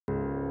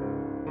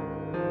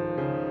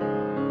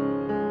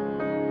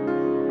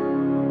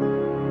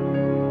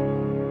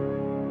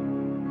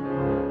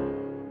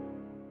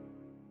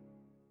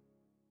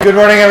Good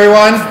morning,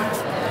 everyone.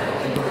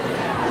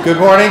 Good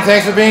morning.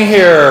 Thanks for being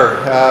here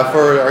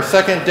for our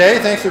second day.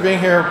 Thanks for being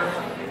here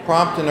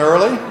prompt and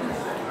early.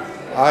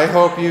 I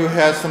hope you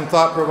had some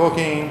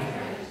thought-provoking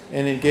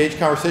and engaged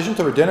conversations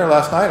over dinner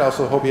last night. I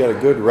also hope you had a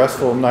good,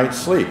 restful night's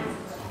sleep.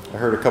 I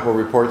heard a couple of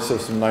reports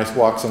of some nice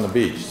walks on the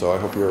beach, so I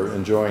hope you're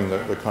enjoying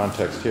the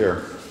context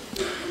here.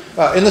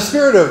 In the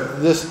spirit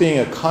of this being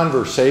a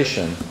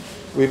conversation,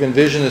 we've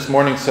envisioned this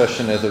morning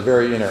session as a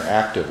very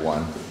interactive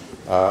one.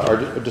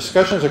 Our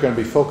discussions are going to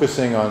be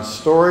focusing on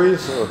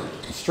stories or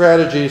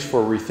strategies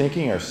for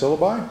rethinking our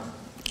syllabi,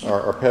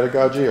 our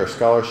pedagogy, our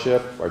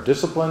scholarship, our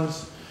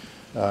disciplines,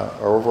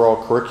 our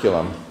overall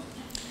curriculum,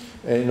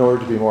 in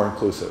order to be more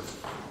inclusive.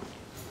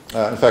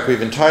 In fact,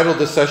 we've entitled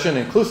this session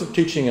Inclusive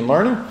Teaching and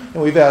Learning,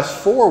 and we've asked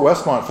 4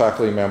 Westmont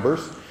faculty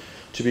members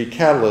to be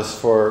catalysts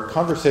for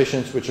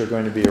conversations which are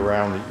going to be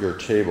around your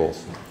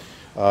tables.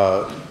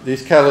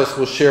 These catalysts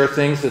will share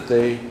things that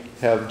they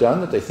have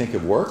done that they think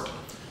have worked,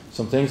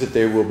 some things that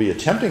they will be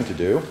attempting to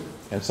do,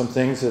 and some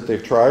things that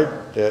they've tried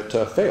that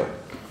failed.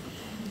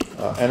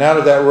 And out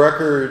of that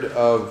record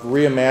of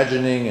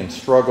reimagining and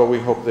struggle, we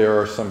hope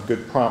there are some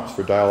good prompts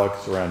for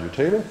dialogues around your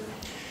table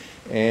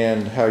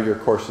and how your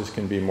courses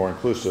can be more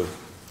inclusive,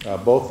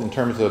 both in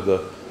terms of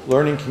the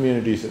learning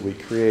communities that we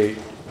create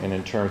and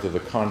in terms of the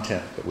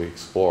content that we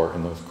explore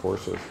in those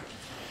courses.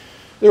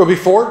 There will be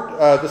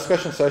 4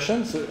 discussion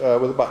sessions with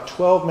about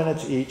 12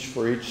 minutes each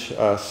for each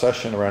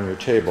session around your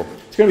table.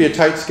 It's going to be a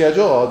tight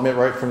schedule, I'll admit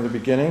right from the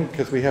beginning,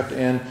 because we have to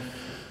end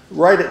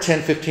right at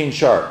 10:15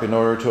 sharp in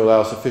order to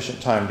allow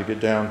sufficient time to get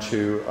down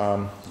to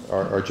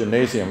our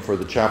gymnasium for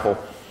the chapel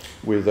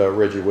with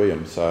Reggie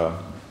Williams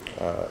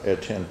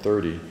at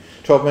 10:30.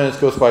 12 minutes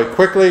goes by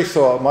quickly,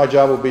 so my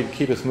job will be to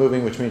keep us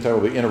moving, which means I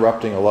will be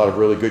interrupting a lot of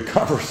really good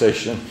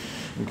conversation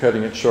and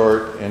cutting it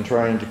short and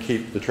trying to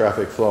keep the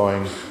traffic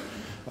flowing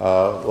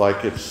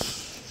like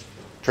it's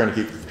trying to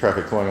keep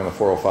traffic flowing on the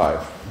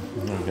 405.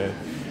 Okay.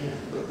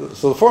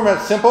 So the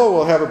format's simple.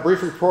 We'll have a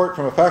brief report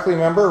from a faculty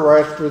member.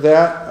 Right after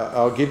that,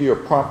 I'll give you a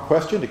prompt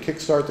question to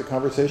kickstart the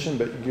conversation,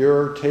 but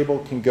your table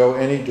can go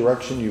any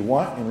direction you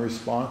want in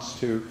response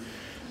to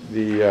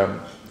the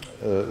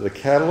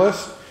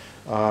catalyst.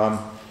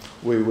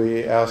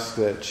 We ask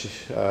that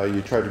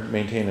you try to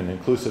maintain an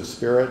inclusive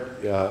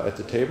spirit at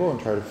the table and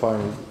try to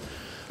find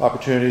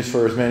opportunities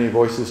for as many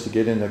voices to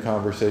get in the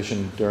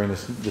conversation during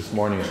this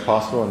morning as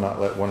possible and not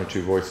let 1 or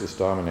 2 voices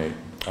dominate.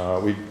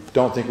 We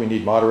don't think we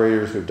need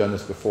moderators. We've done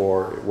this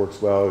before. It works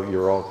well.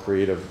 You're all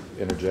creative,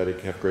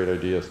 energetic, have great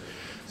ideas.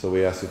 So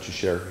we ask that you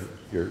share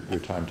your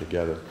time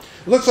together.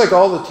 It looks like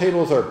all the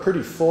tables are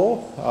pretty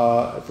full.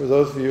 For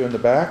those of you in the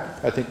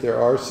back, I think there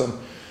are some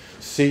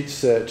seats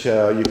that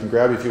you can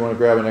grab. If you want to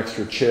grab an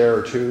extra chair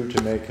or 2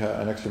 to make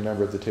an extra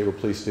member of the table,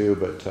 please do.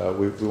 But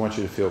we want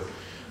you to feel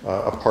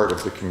a part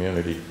of the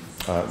community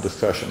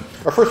discussion.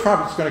 Our first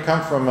prompt is going to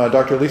come from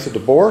Dr. Lisa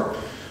DeBoer,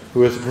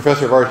 who is a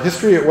professor of art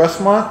history at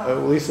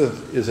Westmont. Lisa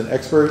is an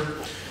expert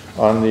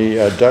on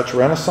the Dutch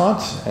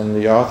Renaissance and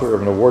the author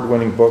of an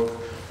award-winning book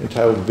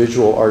entitled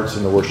Visual Arts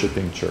in the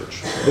Worshipping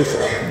Church. Lisa.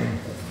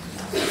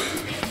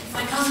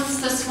 My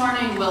comments this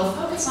morning will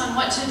focus on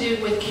what to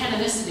do with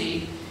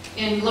canonicity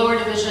in lower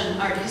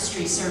division art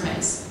history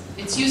surveys.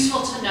 It's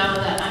useful to know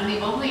that I'm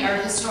the only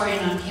art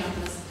historian on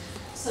campus,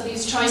 so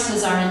these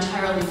choices are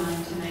entirely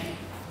mine to make.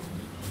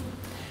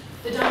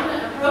 The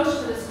dominant approach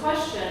to this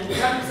question,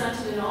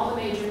 represented in all the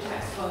major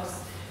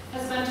textbooks,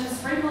 has been to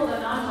sprinkle the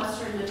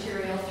non-Western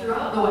material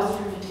throughout the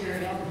Western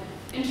material,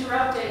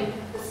 interrupting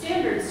the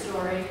standard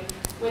story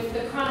with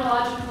the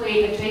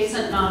chronologically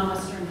adjacent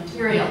non-Western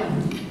material.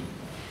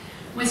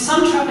 With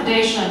some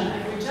trepidation,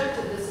 I've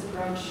rejected this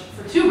approach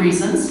for 2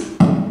 reasons.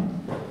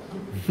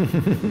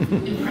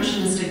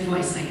 Impressionistic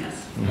voice, I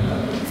guess.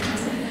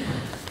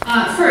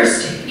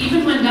 First,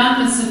 even when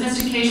done with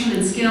sophistication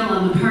and skill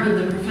on the part of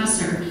the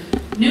professor,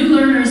 new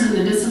learners in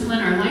the discipline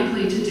are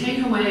likely to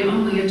take away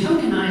only a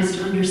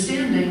tokenized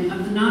understanding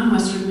of the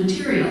non-Western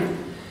material,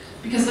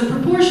 because the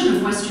proportion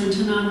of Western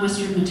to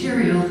non-Western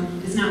material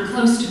is not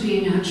close to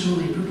being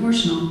actually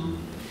proportional.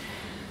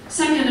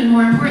 Second, and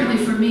more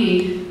importantly for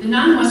me, the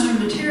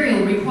non-Western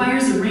material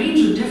requires a range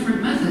of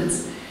different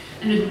methods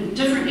and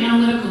different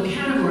analytical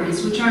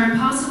categories which are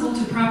impossible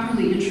to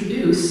properly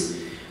introduce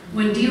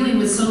when dealing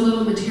with so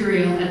little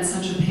material at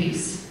such a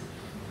pace.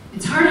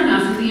 It's hard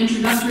enough at the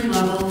introductory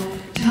level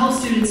to help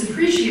students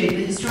appreciate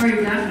the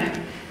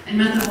historiographic and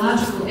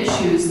methodological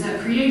issues that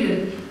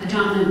created a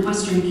dominant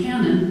Western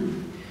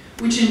canon,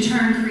 which in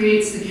turn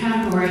creates the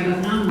category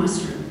of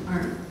non-Western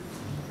art.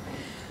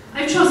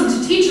 I've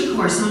chosen to teach a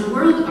course on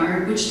world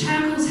art which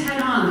tackles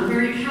head-on the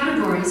very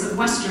categories of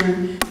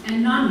Western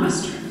and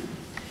non-Western.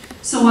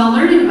 So while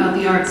learning about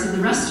the arts of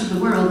the rest of the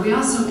world, we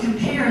also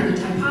compare the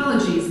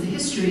typologies, the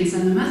histories,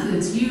 and the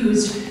methods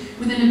used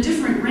within a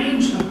different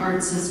range of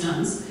art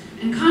systems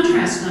and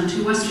contrast them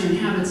to Western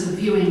habits of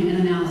viewing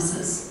and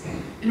analysis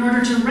in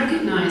order to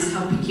recognize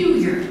how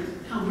peculiar,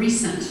 how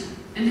recent,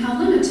 and how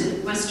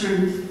limited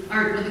Western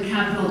art with a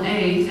capital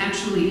A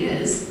actually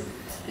is,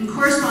 and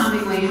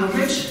correspondingly how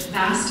rich,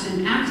 vast,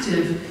 and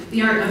active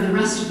The art of the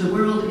rest of the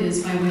world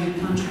is by way of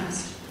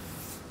contrast.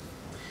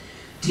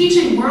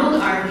 Teaching world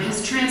art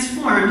has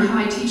transformed how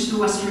I teach the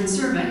Western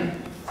Survey.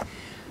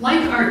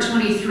 Like Art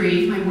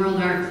 23, my world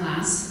art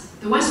class,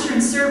 the Western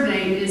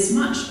Survey is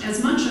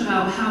as much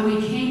about how we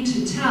came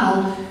to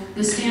tell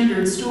the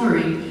standard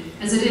story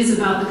as it is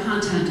about the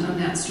content of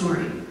that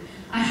story.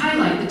 I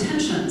highlight the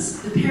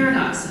tensions, the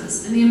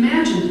paradoxes, and the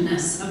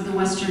imaginedness of the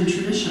Western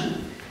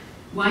tradition.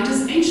 Why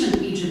does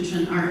ancient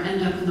Egyptian art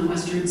end up in the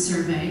Western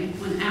Survey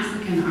when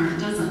African art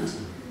doesn't?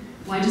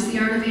 Why does the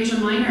art of Asia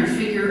Minor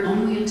figure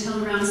only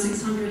until around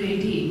 600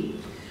 AD?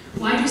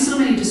 Why do so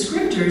many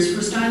descriptors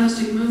for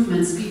stylistic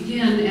movements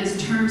begin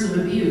as terms of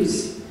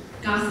abuse?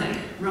 Gothic,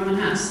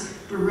 Romanesque,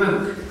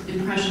 Baroque,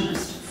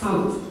 Impressionist,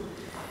 Fauve.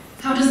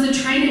 How does the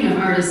training of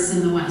artists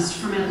in the West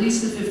from at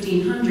least the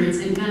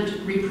 1500s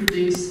invent,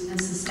 reproduce,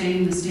 and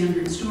sustain the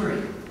standard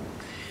story?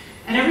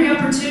 At every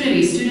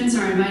opportunity, students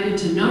are invited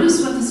to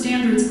notice what the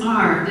standards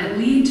are that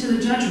lead to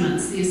the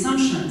judgments, the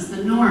assumptions,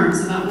 the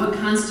norms about what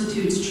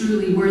constitutes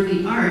truly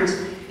worthy art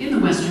in the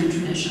Western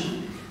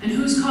tradition, and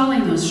who's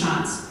calling those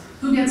shots,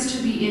 who gets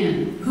to be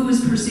in, who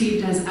is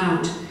perceived as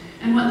out,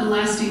 and what the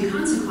lasting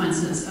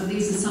consequences of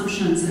these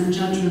assumptions and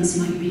judgments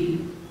might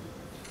be.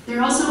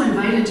 They're also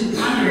invited to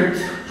ponder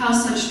how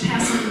such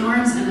tacit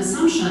norms and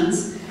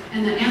assumptions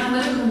and the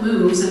analytical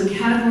moves and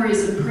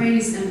categories of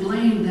praise and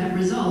blame that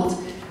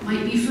result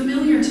might be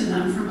familiar to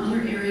them from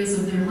other areas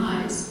of their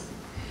lives.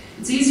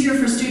 It's easier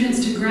for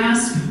students to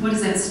grasp what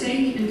is at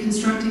stake in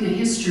constructing a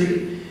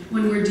history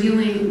when we're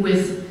dealing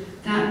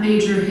with that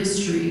major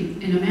history,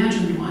 an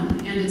imagined one,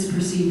 and its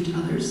perceived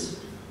others.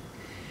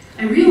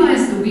 I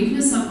realize the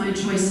weakness of my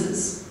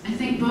choices. I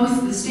think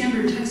both the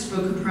standard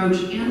textbook approach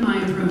and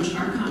my approach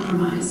are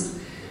compromised,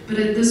 but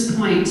at this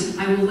point,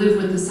 I will live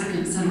with the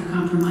second set of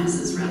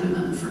compromises rather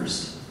than the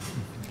first.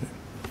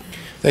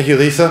 Thank you,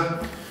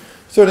 Lisa.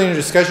 So in your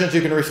discussions,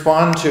 you can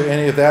respond to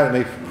any of that. It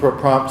may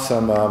prompt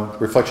some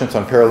reflections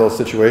on parallel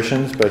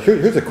situations, but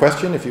here's a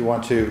question if you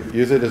want to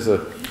use it as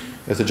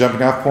a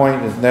jumping off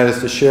point, and that is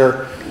to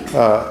share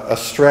a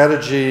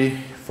strategy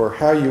for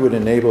how you would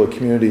enable a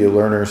community of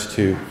learners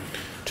to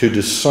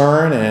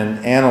discern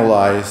and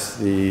analyze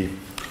the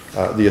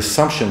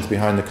assumptions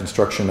behind the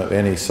construction of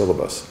any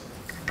syllabus.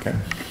 Okay.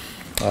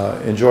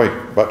 Enjoy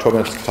about 12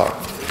 minutes to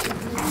talk.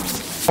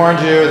 I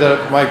warned you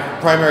that my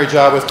primary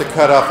job was to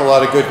cut off a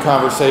lot of good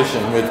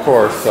conversation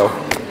mid-course, so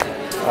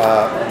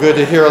good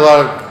to hear a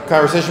lot of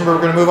conversation, but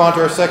we're going to move on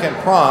to our second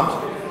prompt,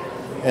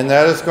 and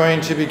that is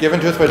going to be given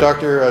to us by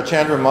Dr.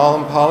 Chandra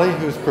Mallampalli,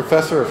 who's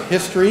professor of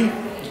history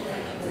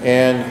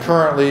and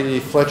currently the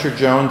Fletcher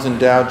Jones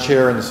Endowed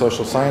Chair in the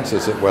Social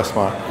Sciences at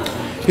Westmont.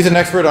 He's an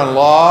expert on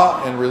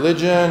law and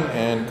religion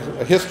and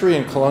history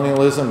and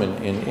colonialism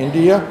in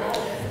India,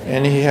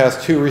 and he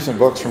has 2 recent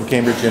books from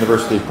Cambridge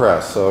University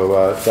Press.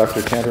 So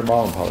Dr. Chandra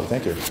Mallampalli,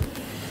 thank you.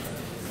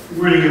 Good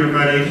morning,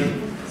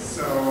 everybody.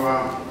 So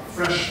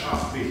fresh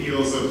off the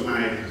heels of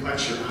my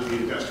lecture on the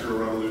Industrial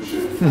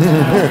Revolution,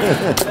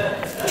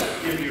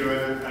 give you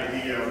an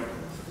idea of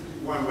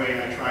one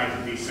way I tried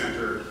to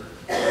decenter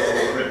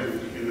Britain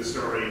in the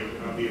story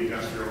of the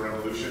Industrial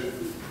Revolution.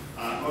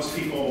 Most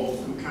people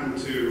who come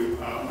to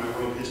my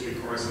world history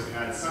course have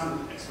had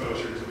some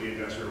exposure to the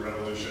Industrial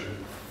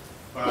Revolution,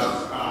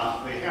 but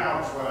they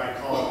have what I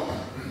call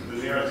the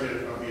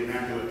narrative of the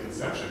Immaculate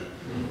Conception,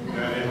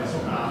 that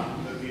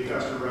the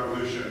Industrial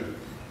Revolution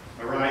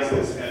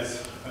arises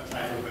as a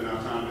type of an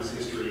autonomous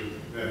history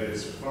that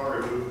is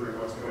far removed from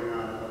what's going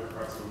on in other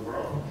parts of the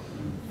world.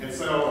 And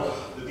so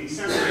the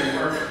decentering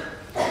work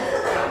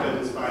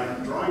happens by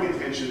drawing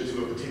attention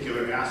to a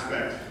particular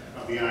aspect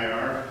of the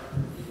IR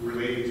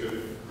relating to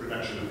the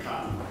production of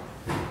cotton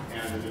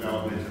and the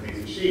development of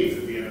these machines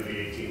at the end of the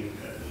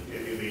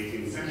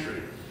 18th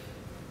century.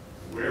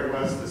 Where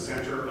was the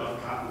center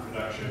of cotton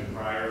production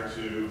prior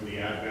to the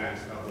advent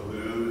of the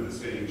loom and the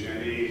spinning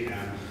jenny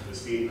and the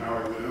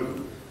steam-powered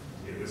loom?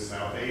 It was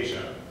South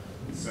Asia.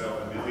 So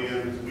 1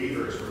 million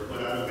weavers were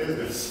put out of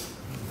business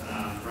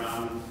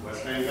from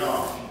West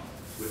Bengal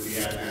with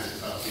the advent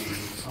of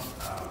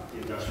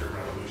the Industrial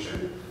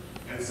Revolution.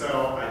 And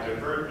so I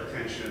divert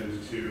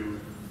attention to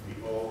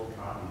the old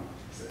cotton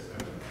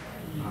system.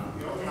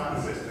 The old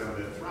cotton system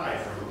that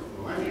thrived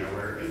for millennia,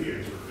 where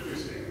Indians were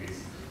producing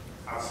these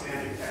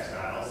outstanding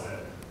textiles that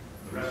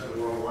the rest of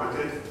the world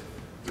wanted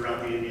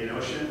throughout the Indian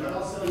Ocean, but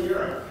also in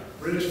Europe.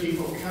 British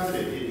people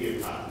coveted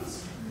Indian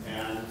cottons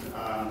and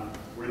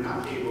were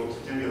not able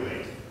to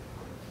emulate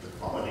the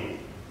quality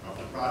of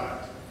the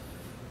product.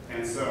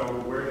 And so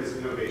where does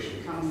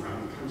innovation come from?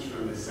 It comes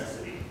from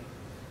necessity.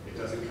 It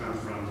doesn't come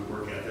from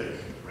work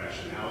ethic,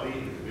 rationality,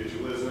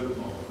 individualism,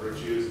 all the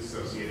virtues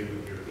associated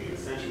with European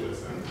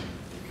essentialism.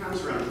 It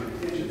comes from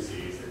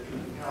contingencies that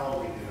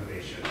compel the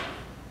innovation.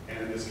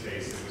 And in this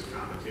case, it was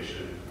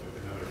competition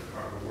with another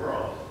part of the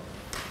world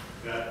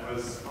that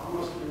was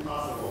almost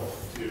impossible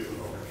to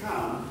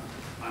overcome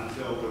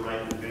until the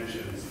right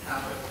inventions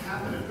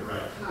happen at the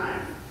right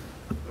time.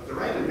 But the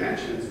right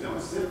inventions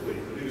don't simply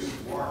produce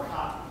more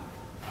cotton.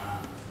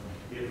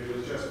 If it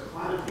was just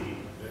quantity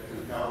that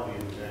compelled the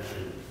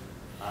invention,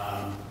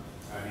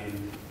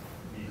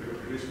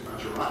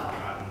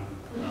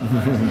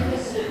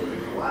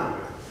 go on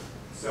with it.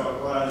 So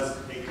it was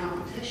a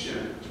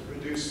competition to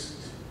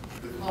produce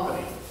the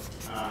quality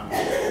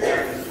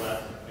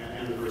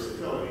and the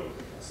versatility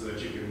so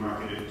that you could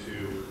market it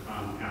to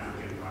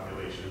African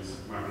populations,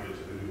 market it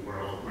to the New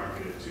World,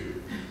 market it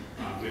to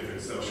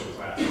different social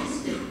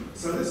classes.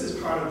 So this is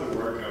part of the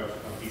work of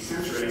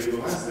decentering. And the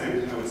last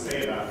thing I would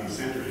say about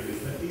decentering is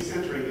that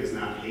decentering is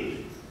not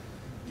hate.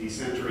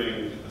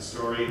 Decentering a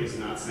story is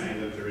not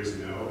saying that there is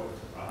no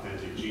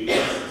authentic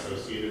genius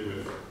associated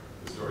with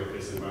the story of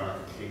Isambard,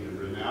 Kingdom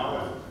Brunel,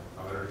 and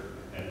other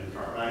Edmund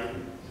Cartwright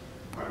and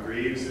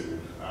Hargreaves.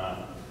 And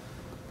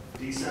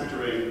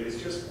decentering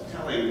is just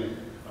telling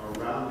a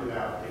rounded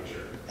out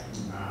picture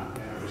and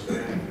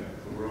understanding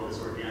that the world is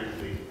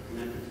organically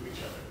connected to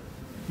each other.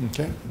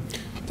 Okay.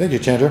 Thank you,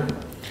 Chandra.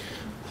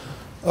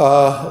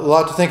 A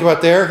lot to think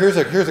about there. Here's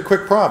a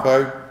quick prompt.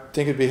 I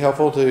think it'd be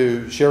helpful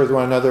to share with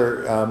one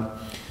another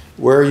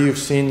where you've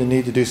seen the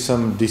need to do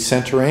some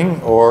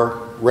decentering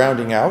or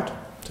rounding out,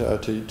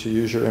 to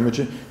use your image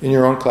in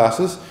your own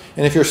classes.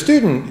 And if you're a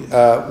student,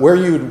 where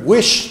you would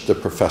wish the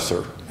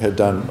professor had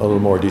done a little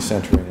more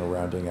decentering or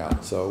rounding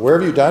out. So where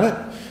have you done it?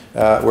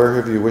 Where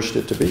have you wished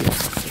it to be?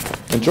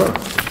 Enjoy.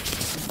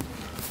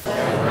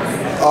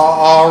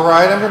 All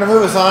right, I'm going to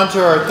move us on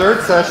to our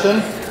third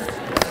session.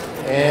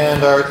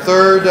 And our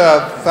third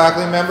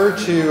faculty member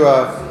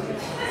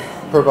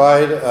to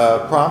provide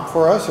a prompt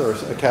for us, or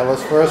a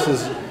catalyst for us,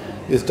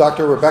 is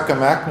Dr. Rebecca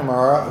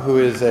McNamara, who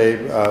is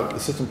a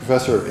assistant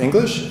professor of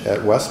English at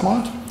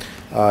Westmont.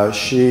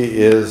 She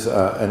is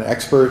an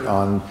expert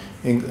on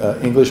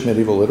English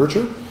medieval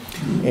literature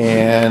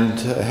and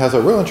has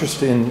a real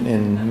interest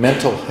in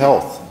mental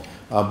health,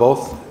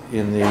 both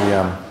in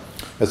the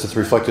as it's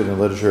reflected in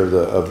the literature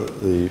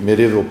of the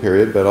medieval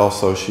period, but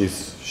also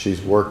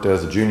she's worked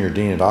as a junior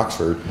dean at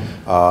Oxford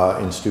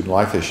in student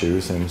life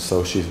issues, and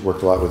so she's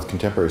worked a lot with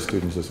contemporary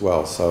students as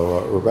well.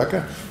 So,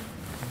 Rebecca,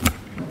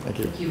 thank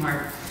you. Thank you,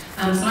 Mark.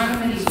 So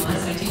I'm a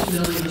medievalist. I teach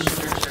Middle English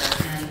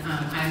literature, and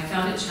I've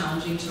found it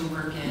challenging to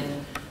work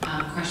in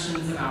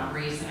questions about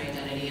race and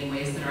identity in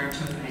ways that aren't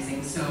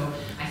tokenizing. So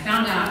I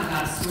found out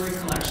about a story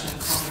collection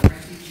called The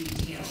Refugee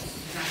Tales,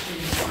 which is actually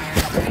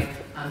inspired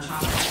by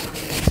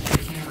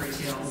Chaucer's Canterbury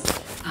Tales.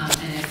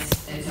 And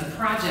it's a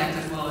project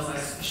as well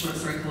as a short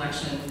story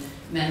collection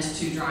meant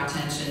to draw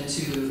attention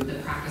to the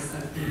practice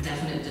of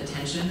indefinite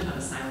detention of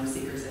asylum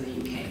seekers in the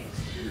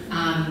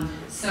UK.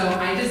 So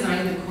I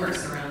designed the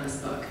course around this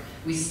book.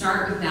 We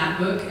start with that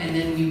book, and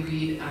then we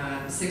read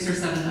 6 or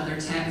 7 other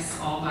texts,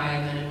 all by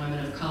men and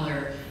women of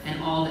color,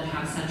 and all that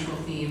have central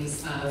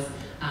themes of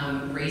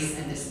race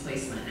and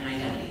displacement and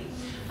identity.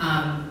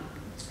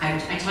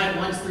 I taught it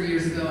once 3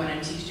 years ago, and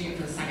I'm teaching it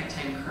for the second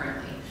time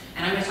currently.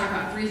 And I'm going to talk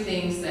about 3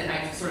 things that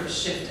I've sort of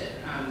shifted,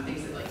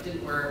 things that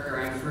didn't work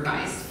or I've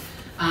revised.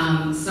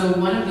 So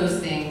one of those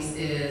things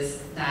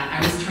is that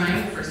I was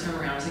trying the first time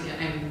around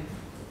I'm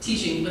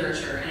teaching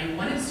literature, and I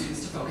wanted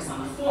students to focus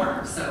on the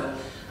form. So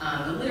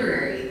the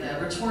literary, the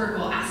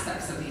rhetorical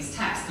aspects of these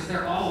texts, because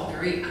they're all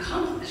very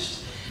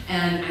accomplished.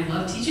 And I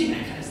love teaching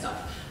that kind of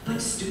stuff.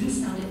 But students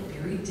found it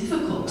very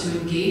difficult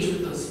to engage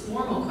with those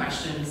formal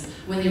questions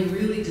when they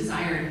really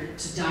desired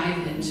to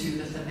dive into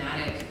the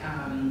thematic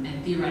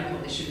and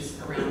theoretical issues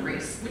around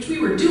race, which we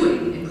were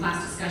doing in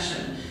class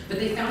discussion, but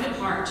they found it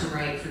hard to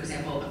write, for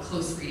example, a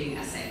close reading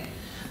essay.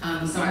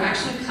 So I've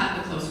actually cut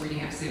the close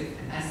reading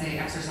essay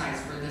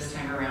exercise for this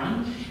time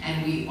around,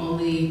 and we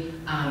only,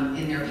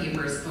 in their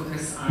papers,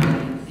 focus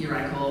on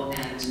theoretical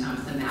and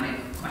thematic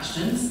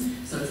questions,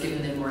 so it's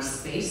given them more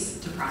space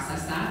to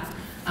process that.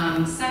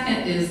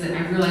 Second is that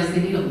I realized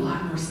they need a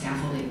lot more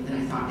scaffolding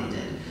than I thought they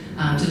did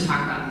to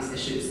talk about these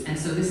issues. And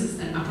so this is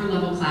an upper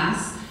level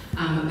class,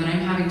 but I'm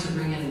having to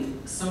bring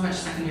in so much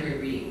secondary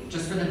reading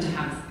just for them to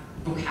have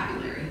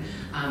vocabulary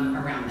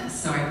around this.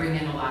 So I bring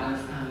in a lot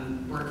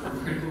of work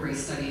from critical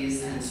race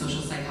studies and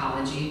social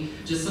psychology,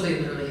 just so they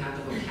literally have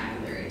the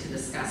vocabulary to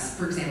discuss,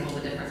 for example,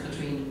 the difference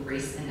between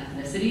race and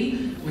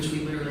ethnicity, which we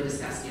literally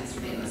discussed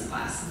yesterday in this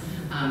class,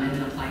 and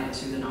then applied it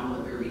to the novel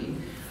that we're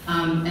reading.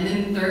 And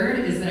then third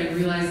is that I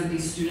realized that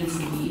these students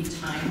need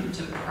time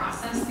to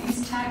process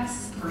these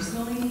texts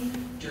personally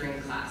during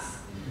class,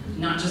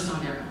 not just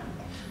on their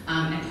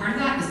own. And part of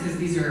that is because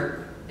these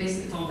are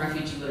basically, it's all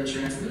refugee literature,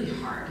 and it's really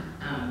hard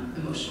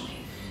emotionally.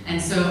 And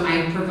so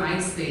I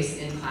provide space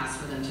in class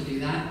for them to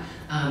do that.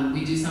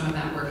 We do some of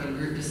that work in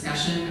group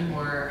discussion,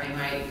 or I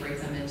might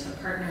break them into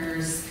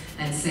partners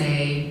and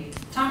say,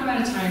 talk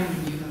about a time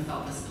when you have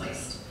felt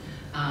displaced.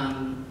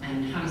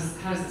 And how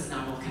does this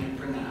novel kind of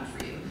bring that up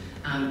for you?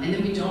 And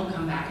then we don't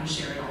come back and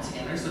share it all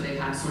together, so they've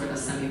had sort of a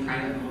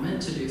semi-private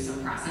moment to do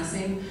some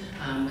processing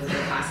with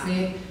their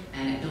classmate,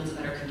 and it builds a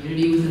better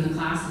community within the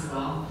class as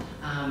well.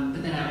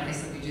 But then, like I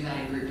said, we do that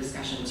in group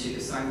discussion too,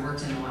 so I've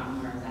worked in a lot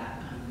more of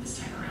that this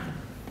time around.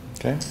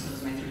 Okay. So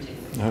those are my 3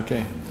 takeaways.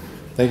 Okay.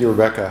 Thank you,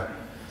 Rebecca.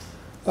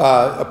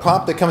 A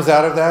prompt that comes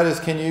out of that is,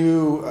 can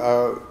you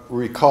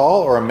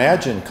recall or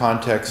imagine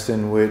context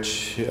in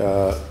which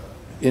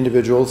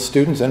individuals,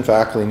 students and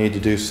faculty need to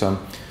do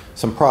some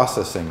some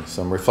processing,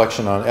 some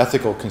reflection on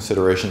ethical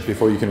considerations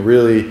before you can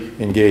really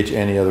engage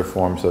any other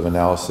forms of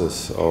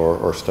analysis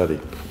or study.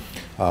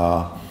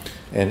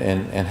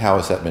 And how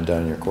has that been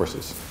done in your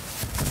courses?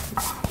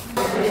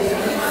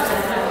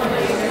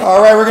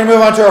 All right, we're going to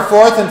move on to our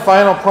fourth and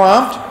final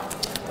prompt.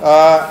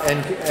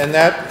 And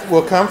that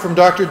will come from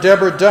Dr.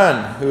 Deborah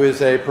Dunn, who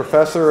is a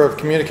professor of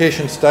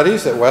communication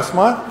studies at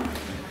Westmont.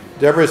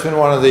 Deborah has been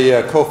one of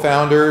the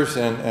co-founders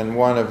and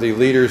one of the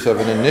leaders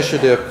of an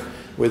initiative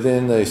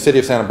within the city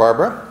of Santa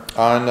Barbara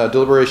on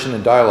deliberation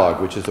and dialogue,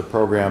 which is a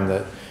program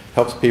that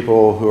helps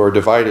people who are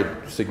divided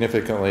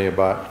significantly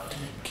about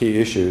key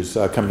issues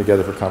come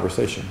together for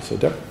conversation. So,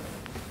 Deborah.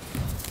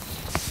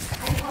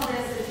 I call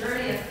this a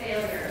journey of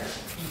failure.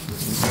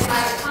 In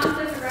my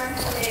conflict of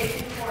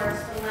reconciliation course,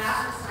 the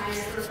last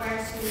assignment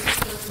requires students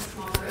to work in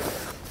small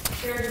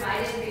groups. They're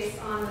divided based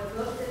on the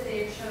book that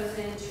they've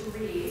chosen to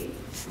read.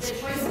 The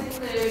choices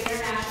include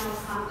international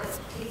conflict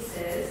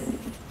cases.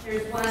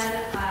 There's one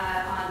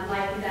on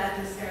life and death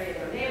in the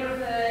Sargent neighborhood.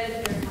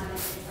 There's one that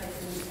takes place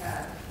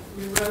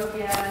in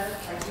Monrovia,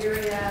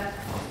 Liberia.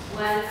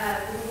 One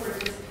people who were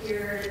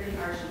disappeared in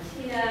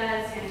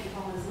Argentina, Sandy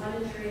Coleman's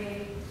lemon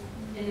tree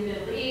in the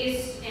Middle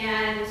East.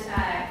 And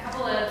a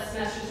couple of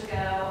semesters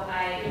ago,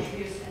 I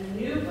introduced a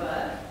new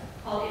book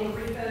called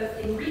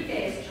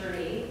Enrique's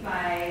Journey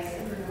by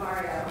Senator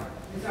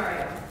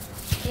Nazario.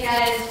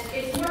 And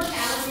it's more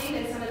challenging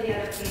than some of the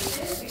other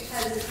cases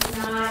because it's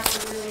not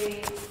a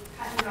really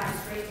cut and dry,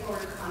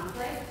 straightforward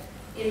conflict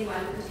in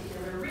one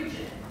particular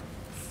region.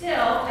 Still,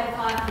 I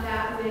thought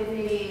that would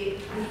maybe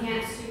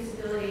enhance students'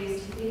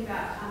 abilities to think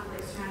about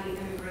conflicts surrounding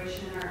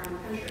immigration in our own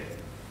country.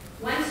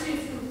 When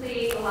students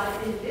complete a lot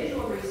of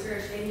individual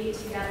research, they meet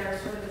together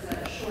sort of as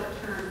a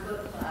short-term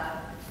book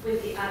club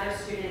with the other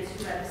students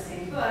who read the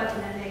same book,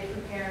 and then they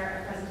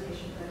prepare a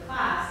presentation for the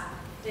class.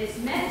 It's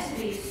meant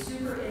to be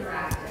super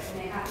interactive, and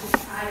they have to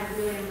try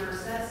to really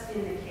immerse us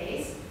in the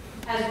case,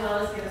 as well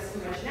as give us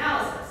some rich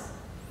analysis.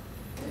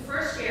 The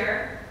first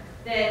year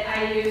that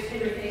I used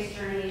Enrique's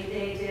Journey,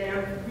 they did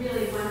a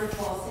really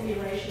wonderful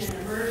simulation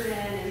and immersion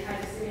and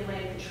tried to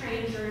simulate the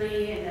train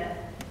journey and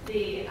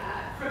the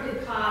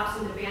crooked cops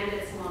and the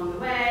bandits along the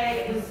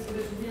way. It was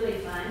really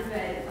fun,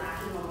 but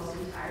lacking almost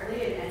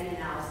entirely in any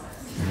analysis.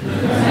 So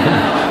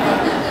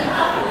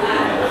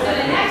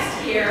the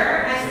next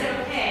year, I said,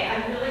 okay,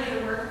 I'm really going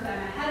to work with them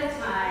ahead of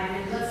time,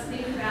 and let's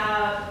think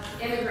about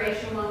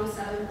immigration along the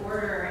southern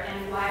border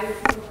and why would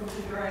people from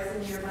Honduras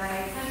and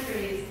nearby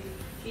countries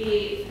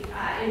be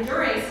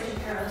enduring such a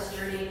perilous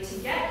journey to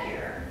get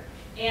here.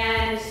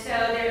 And so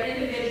their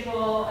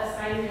individual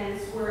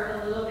assignments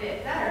were a little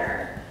bit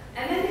better.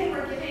 And then they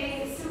were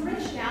giving some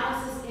rich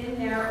analysis in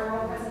their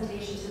oral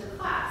presentation to the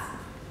class.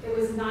 It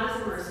was not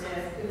as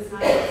immersive, it was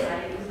not as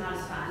exciting, it was not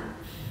as fun,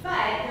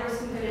 but there was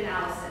some good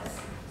analysis.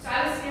 So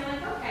I was feeling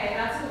like, okay,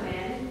 that's a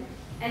win.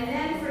 And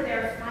then for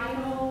their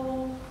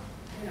final,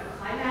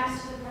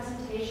 climax to the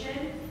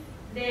presentation,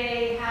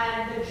 they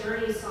had the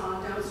Journey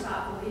song, Don't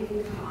Stop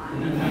Believing, Come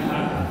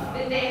On.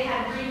 But they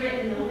had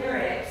rewritten the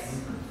lyrics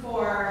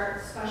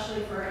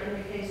especially for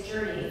Enrique's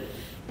Journey.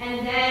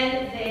 And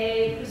then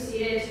they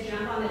proceeded to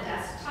jump on the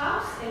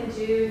desktops and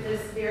do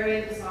this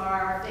very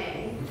bizarre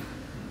thing.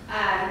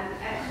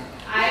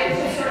 I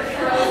was sort of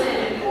frozen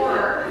in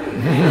horror.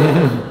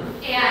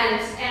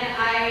 and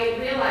I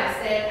realized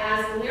that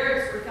as the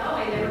lyrics were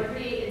going, they were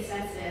pretty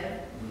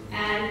insensitive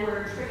and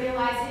were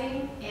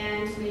trivializing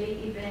and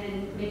maybe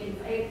even making,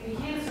 it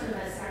became sort of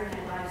a Saturday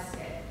Night Live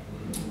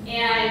skit.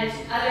 And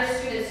other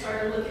students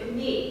started to look at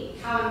me.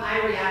 How am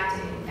I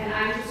reacting? And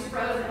I'm just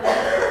frozen.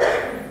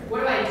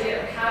 What do I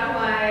do? How do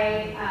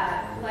I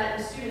let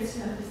the students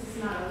know this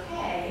is not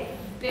okay?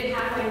 Then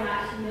how do I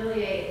not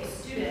humiliate the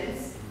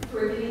students who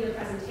are giving the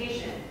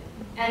presentation?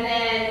 And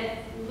then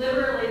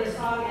literally the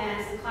song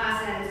ends, the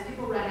class ends,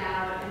 people run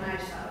out, and I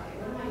just thought, okay,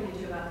 what am I going to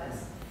do about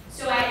this?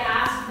 So I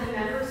asked the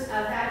members of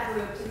that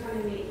group to come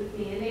and meet with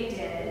me, and they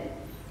did.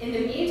 In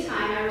the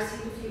meantime, I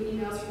received a few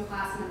emails from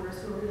class members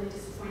who were really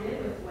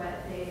disappointed with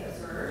what they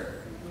observed.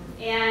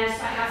 And so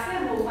I asked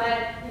them, well, what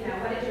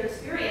did you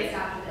experience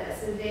after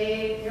this? And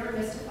they were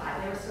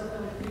mystified. They were still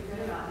feeling pretty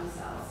good about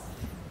themselves.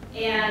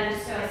 And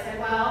so I said,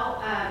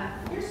 well,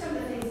 here's some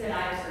of the things that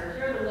I observed.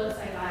 Here are the looks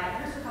I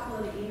got. Here's a couple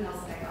of the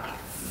emails that I got.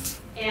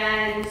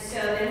 And so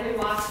then we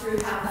walked through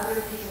how other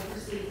people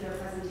perceived their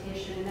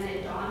presentation, and then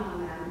it dawned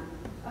on them,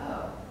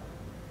 oh,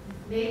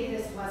 maybe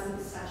this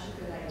wasn't such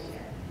a good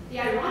idea. The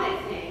ironic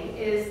thing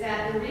is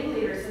that the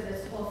ringleaders of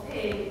this whole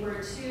thing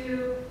were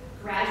two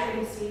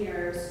graduating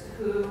seniors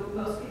who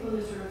most people in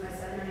this room, if I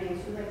said their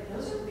names, were like,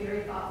 those are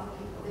very thoughtful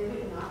people. They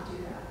would not do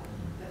that.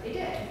 But they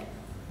did.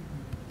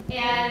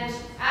 And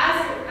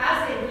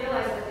as they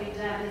realized what they'd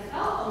done, they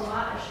felt a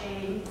lot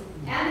ashamed,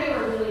 and they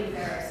were really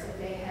embarrassed that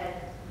they had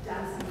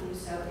done something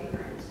so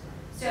ignorant.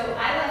 So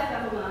I left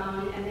them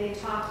alone, and they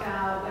talked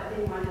about what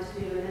they wanted to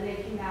do, and then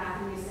they came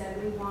back and they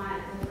said, we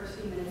want the first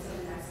few minutes of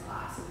the next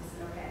class. And I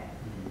said, okay.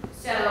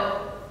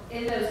 So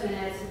in those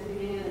minutes, at the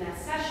beginning of the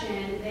next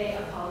session, they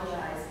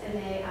apologized, and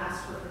they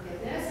asked for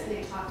forgiveness, and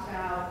they talked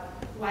about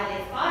why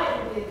they thought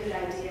it would be a good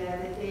idea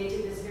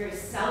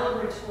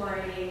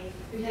celebratory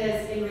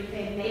because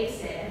Enrique makes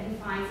it and he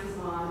finds his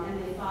mom,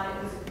 and they thought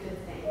it was a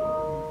good thing,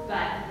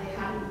 but they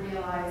hadn't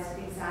realized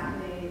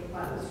exactly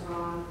what was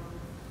wrong.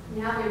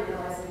 Now they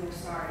realize they were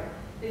sorry.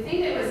 The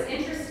thing that was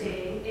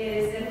interesting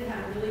is then we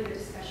had a really good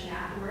discussion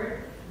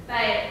afterward, but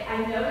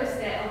I noticed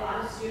that a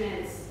lot of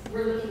students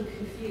were looking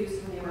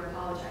confused when they were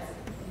apologizing,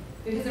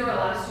 because there were a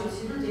lot of students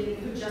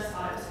who just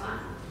thought it was fun.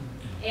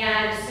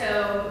 And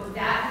so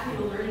that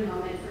became a learning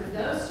moment for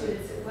those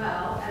students as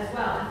well,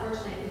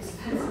 unfortunately at the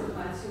expense of the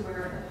ones who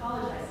were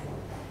apologizing.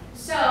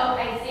 So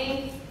I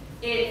think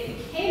it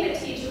became a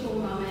teachable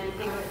moment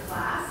for the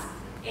class,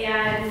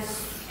 and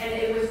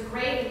it was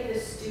great that the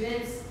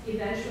students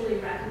eventually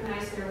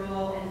recognized their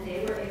role and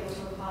they were able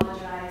to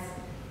apologize.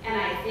 And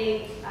I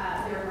think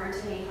there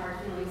weren't any hard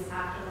feelings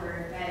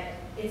afterward,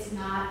 but it's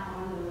not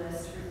on the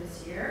list for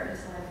this year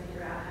until I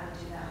figure out how to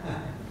do that.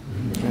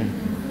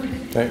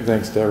 Okay.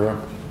 Thanks, Deborah.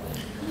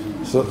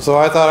 So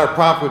I thought our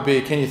prompt would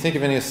be, can you think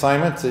of any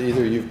assignments that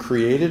either you've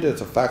created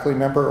as a faculty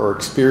member or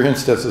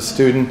experienced as a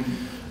student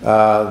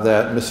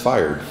that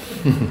misfired?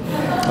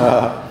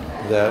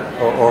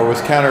 Or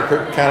was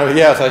counter,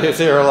 yes, I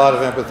hear a lot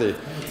of empathy.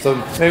 So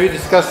maybe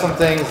discuss some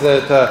things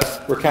that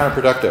were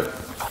counterproductive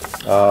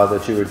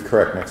that you would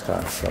correct next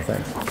time. So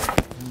thanks.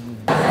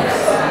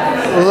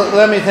 Well,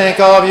 let me thank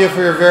all of you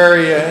for your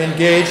very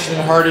engaged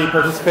and hearty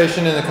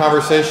participation in the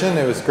conversation.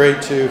 It was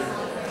great to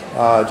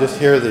just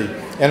hear the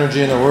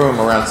energy in the room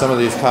around some of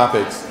these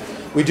topics.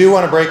 We do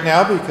want to break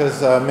now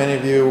because many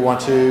of you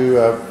want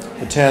to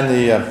attend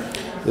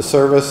the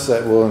service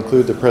that will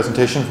include the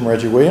presentation from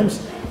Reggie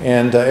Williams.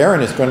 And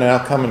Aaron is going to now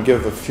come and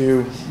give a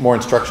few more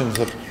instructions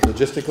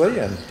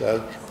logistically, and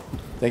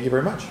thank you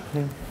very much.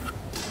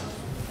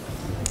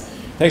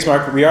 Thanks,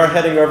 Mark. We are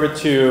heading over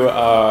to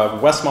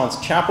Westmont's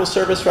chapel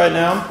service right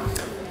now.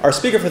 Our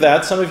speaker for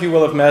that, some of you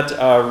will have met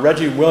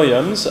Reggie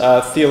Williams,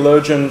 a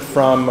theologian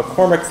from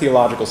McCormick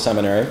Theological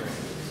Seminary.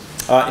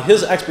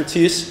 His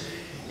expertise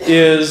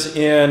is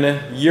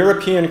in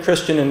European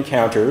Christian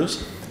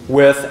encounters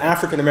with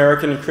African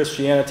American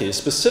Christianity,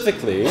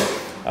 specifically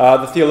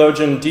the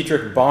theologian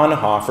Dietrich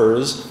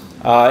Bonhoeffer's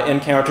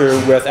encounter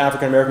with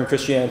African American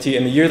Christianity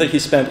in the year that he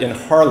spent in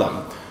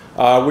Harlem,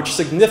 which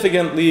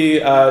significantly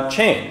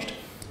changed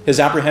his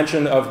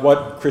apprehension of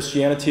what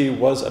Christianity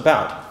was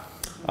about.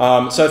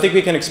 So I think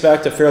we can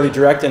expect a fairly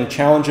direct and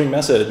challenging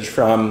message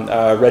from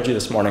Reggie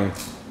this morning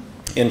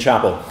in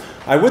chapel.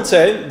 I would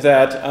say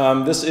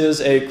that this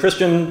is a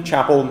Christian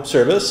chapel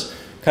service,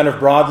 kind of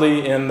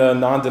broadly in the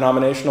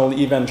non-denominational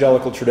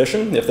evangelical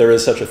tradition, if there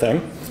is such a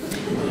thing.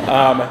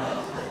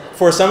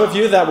 For some of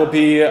you, that will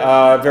be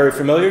very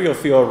familiar. You'll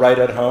feel right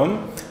at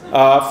home.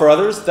 For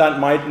others, that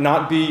might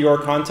not be your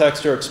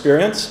context or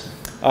experience.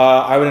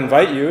 I would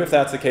invite you, if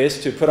that's the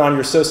case, to put on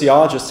your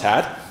sociologist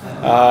hat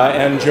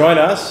and join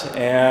us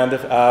and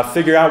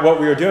figure out what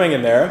we are doing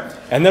in there,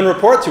 and then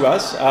report to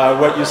us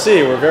what you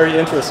see. We're very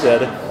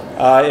interested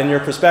in your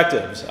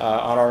perspectives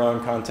on our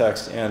own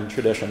context and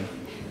tradition.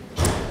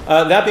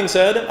 That being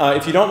said,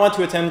 if you don't want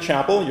to attend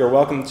chapel, you're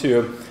welcome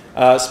to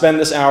spend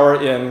this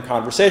hour in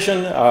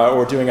conversation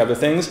or doing other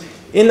things.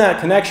 In that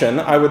connection,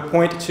 I would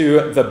point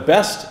to the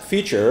best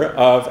feature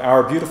of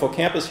our beautiful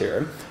campus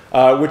here,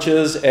 which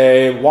is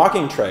a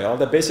walking trail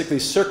that basically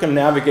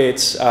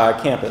circumnavigates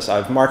campus.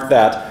 I've marked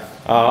that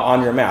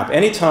on your map.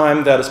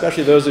 Anytime that,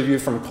 especially those of you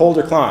from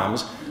colder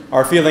climes,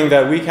 are feeling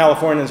that we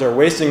Californians are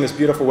wasting this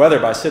beautiful weather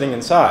by sitting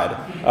inside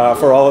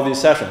for all of these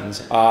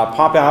sessions,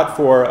 pop out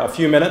for a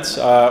few minutes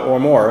or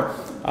more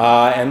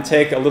and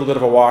take a little bit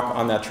of a walk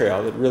on that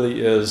trail. It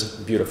really is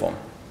beautiful.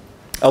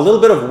 A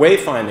little bit of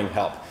wayfinding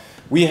help.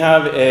 We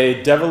have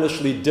a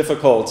devilishly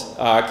difficult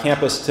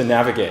campus to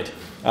navigate.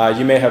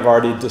 You may have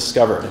already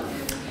discovered.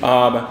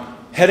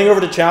 Heading over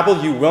to chapel,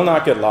 you will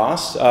not get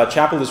lost.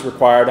 Chapel is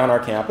required on our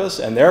campus,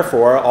 and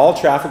therefore all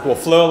traffic will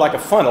flow like a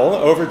funnel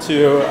over to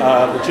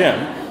the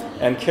gym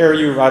and carry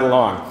you right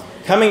along.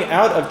 Coming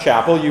out of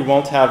chapel, you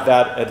won't have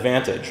that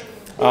advantage.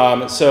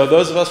 So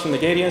those of us from the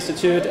Gady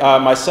Institute,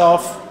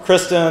 myself,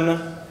 Kristen,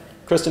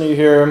 are you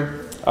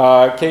here?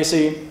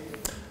 Casey,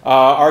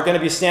 are going to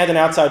be standing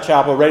outside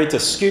chapel ready to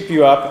scoop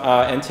you up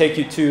and take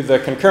you to the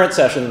concurrent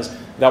sessions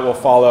that will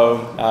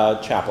follow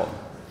chapel.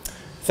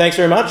 Thanks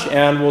very much,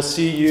 and we'll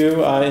see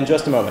you in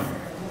just a moment.